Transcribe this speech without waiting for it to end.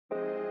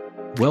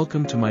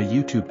Welcome to my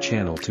YouTube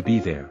channel to be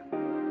there.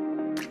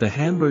 The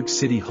Hamburg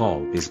City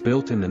Hall is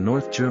built in the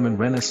North German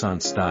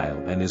Renaissance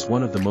style and is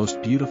one of the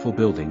most beautiful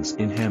buildings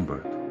in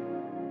Hamburg.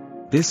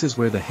 This is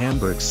where the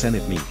Hamburg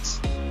Senate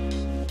meets.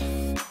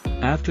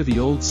 After the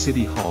old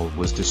City Hall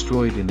was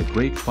destroyed in the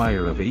Great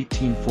Fire of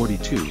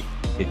 1842,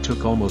 it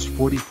took almost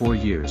 44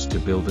 years to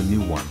build a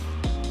new one.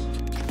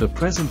 The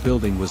present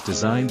building was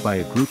designed by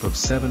a group of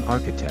 7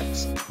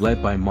 architects,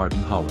 led by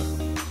Martin Haller.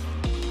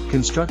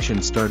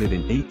 Construction started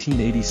in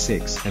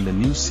 1886 and the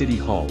new City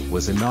Hall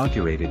was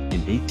inaugurated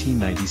in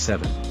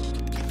 1897.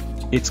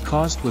 Its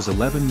cost was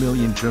 11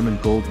 million German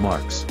gold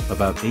marks,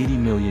 about 80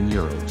 million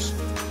euros.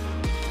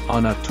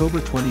 On October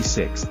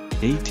 26,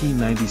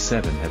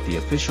 1897 at the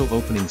official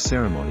opening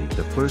ceremony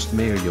the first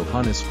mayor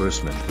Johannes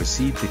Versman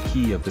received the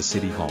key of the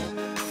City Hall.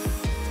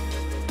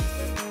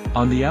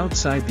 On the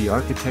outside the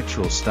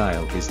architectural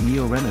style is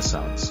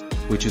Neo-Renaissance,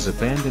 which is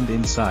abandoned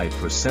inside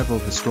for several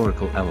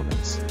historical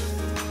elements.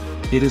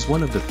 It is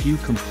one of the few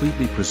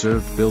completely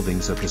preserved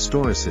buildings of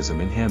historicism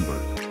in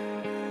Hamburg.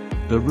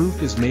 The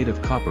roof is made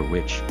of copper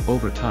which,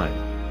 over time,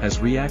 has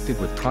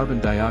reacted with carbon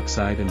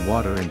dioxide and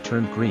water and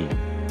turned green,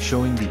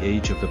 showing the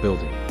age of the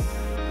building.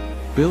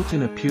 Built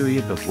in a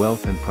period of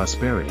wealth and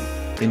prosperity,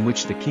 in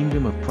which the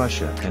Kingdom of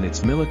Prussia and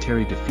its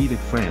military defeated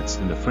France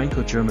in the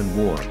Franco-German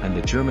War and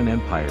the German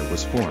Empire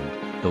was formed,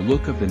 the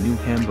look of the new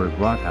Hamburger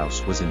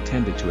Rathaus was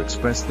intended to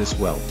express this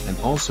wealth and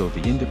also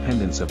the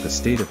independence of the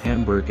state of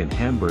Hamburg and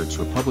Hamburg's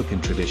republican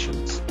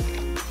traditions.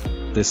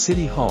 The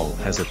City Hall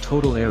has a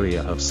total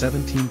area of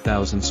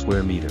 17,000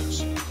 square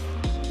meters.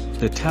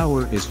 The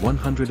tower is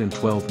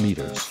 112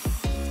 meters.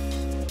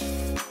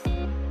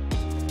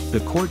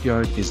 The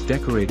courtyard is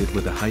decorated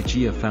with a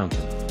Hygeia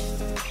fountain.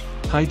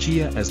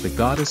 Hygeia as the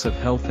goddess of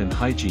health and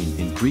hygiene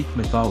in Greek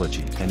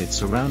mythology and its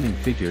surrounding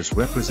figures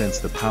represents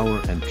the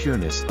power and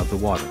pureness of the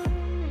water.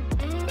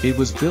 It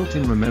was built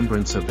in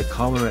remembrance of the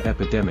cholera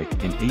epidemic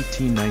in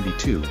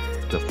 1892,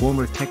 the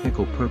former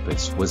technical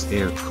purpose was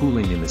air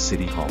cooling in the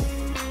City Hall.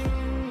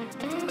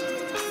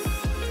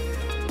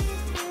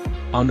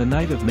 On the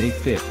night of May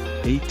 5,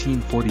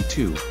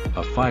 1842,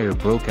 a fire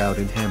broke out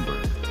in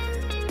Hamburg.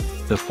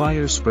 The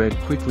fire spread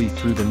quickly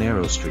through the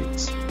narrow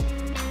streets.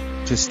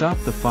 To stop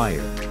the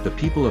fire, the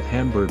people of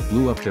Hamburg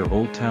blew up their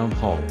old town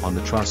hall on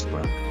the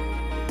Trostbrücke.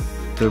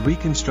 The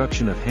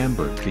reconstruction of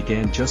Hamburg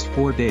began just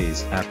 4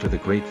 days after the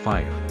Great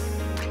Fire.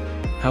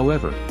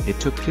 However, it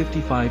took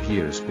 55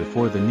 years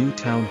before the new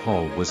town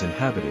hall was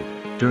inhabited,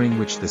 during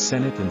which the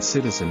Senate and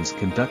citizens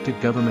conducted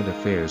government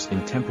affairs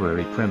in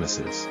temporary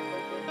premises.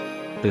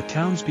 The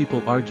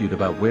townspeople argued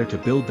about where to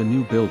build the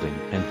new building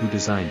and who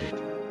designed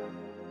it.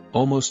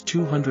 Almost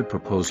 200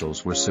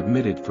 proposals were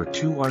submitted for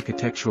 2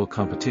 architectural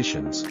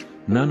competitions,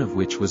 none of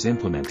which was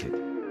implemented.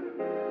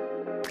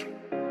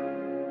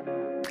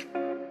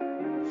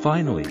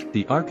 Finally,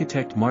 the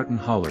architect Martin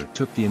Haller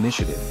took the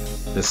initiative.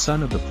 The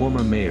son of the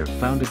former mayor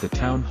founded the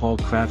Town Hall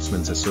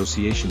Craftsmen's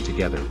Association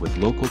together with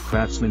local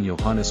craftsmen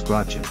Johannes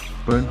Grotjen,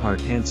 Bernhard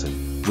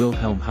Hansen,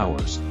 Wilhelm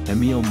Hauers,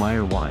 Emil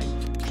Meyer-Wein,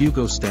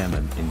 Hugo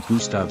Stammen and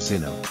Gustav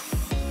Zinno.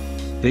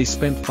 They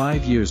spent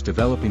 5 years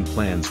developing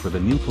plans for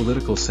the new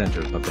political center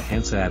of the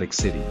Hanseatic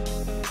city.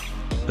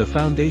 The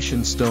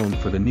foundation stone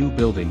for the new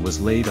building was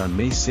laid on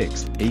May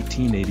 6,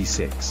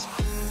 1886.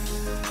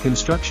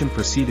 Construction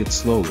proceeded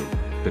slowly.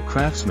 The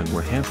craftsmen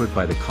were hampered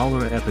by the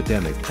cholera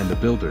epidemic and the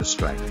builders'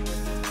 strike.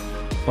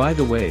 By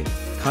the way,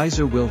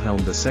 Kaiser Wilhelm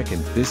II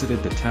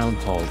visited the town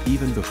hall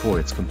even before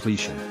its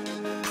completion.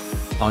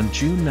 On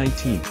June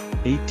 19,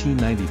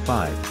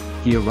 1895,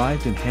 he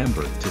arrived in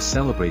Hamburg to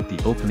celebrate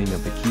the opening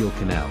of the Kiel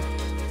Canal.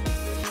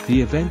 The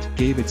event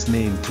gave its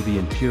name to the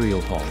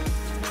Imperial Hall.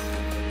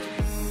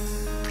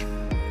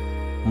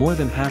 More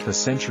than half a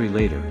century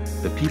later,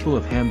 the people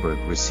of Hamburg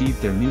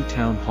received their new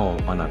town hall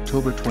on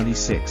October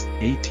 26,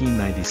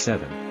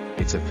 1897.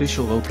 Its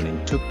official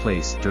opening took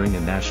place during a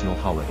national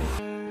holiday.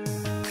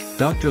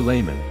 Dr.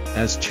 Lehmann,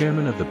 as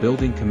chairman of the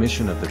building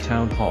commission of the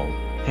town hall,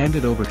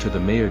 handed over to the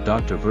mayor.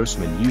 Dr.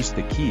 Versman used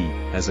the key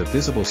as a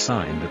visible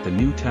sign that the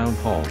new town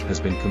hall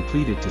has been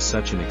completed to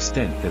such an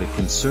extent that it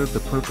can serve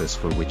the purpose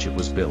for which it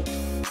was built.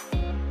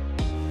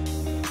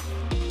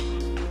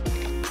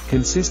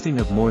 Consisting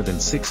of more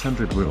than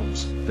 600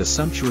 rooms, the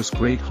sumptuous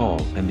Great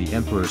Hall and the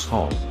Emperor's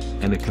Hall,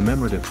 and a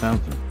commemorative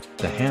fountain,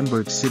 the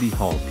Hamburg City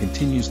Hall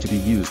continues to be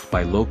used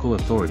by local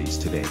authorities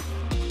today.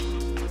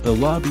 The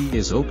lobby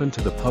is open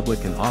to the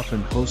public and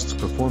often hosts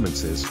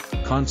performances,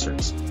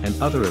 concerts,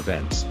 and other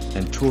events,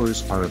 and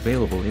tours are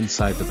available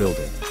inside the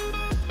building.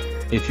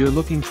 If you're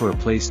looking for a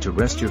place to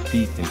rest your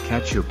feet and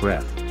catch your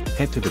breath,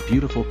 head to the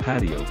beautiful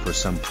patio for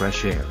some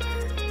fresh air.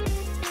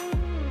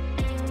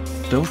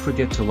 Don't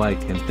forget to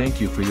like and thank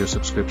you for your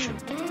subscription.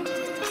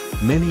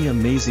 Many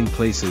amazing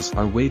places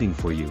are waiting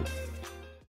for you.